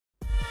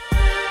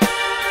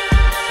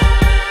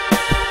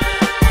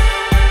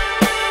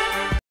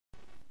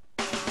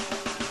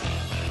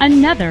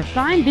Another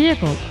fine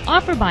vehicle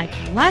offered by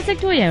Classic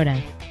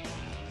Toyota.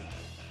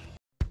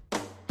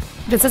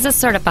 This is a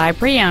certified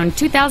pre-owned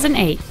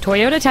 2008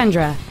 Toyota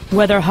Tundra.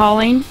 Whether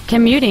hauling,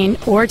 commuting,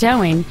 or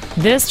towing,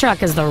 this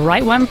truck is the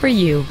right one for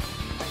you.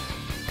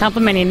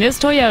 Complementing this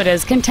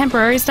Toyota's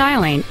contemporary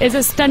styling is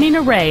a stunning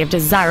array of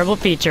desirable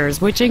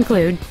features, which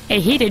include a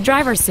heated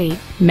driver's seat,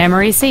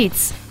 memory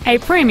seats, a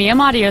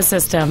premium audio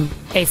system,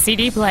 a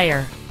CD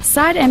player,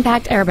 side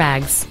impact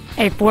airbags,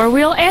 a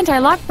four-wheel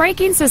anti-lock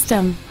braking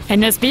system,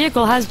 and this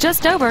vehicle has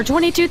just over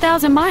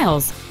 22,000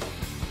 miles.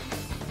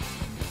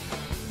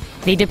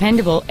 The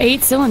dependable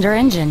 8-cylinder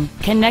engine,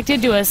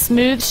 connected to a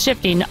smooth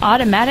shifting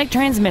automatic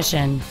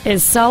transmission,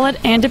 is solid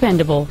and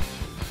dependable.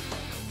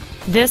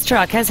 This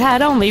truck has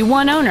had only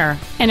one owner,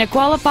 and it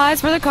qualifies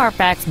for the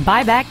Carfax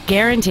buyback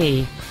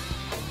guarantee.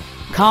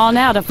 Call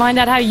now to find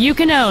out how you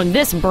can own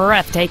this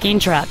breathtaking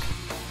truck.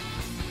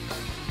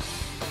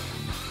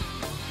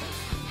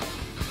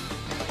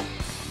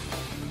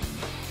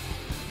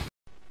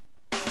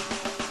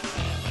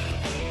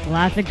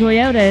 Classic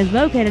Toyota is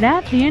located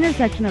at the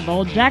intersection of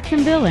Old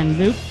Jacksonville and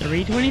Loop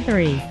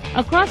 323,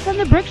 across from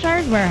the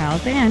Brookshire's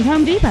Warehouse and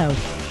Home Depot.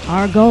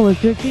 Our goal is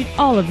to exceed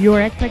all of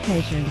your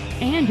expectations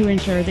and to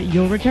ensure that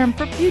you'll return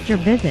for future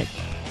visits.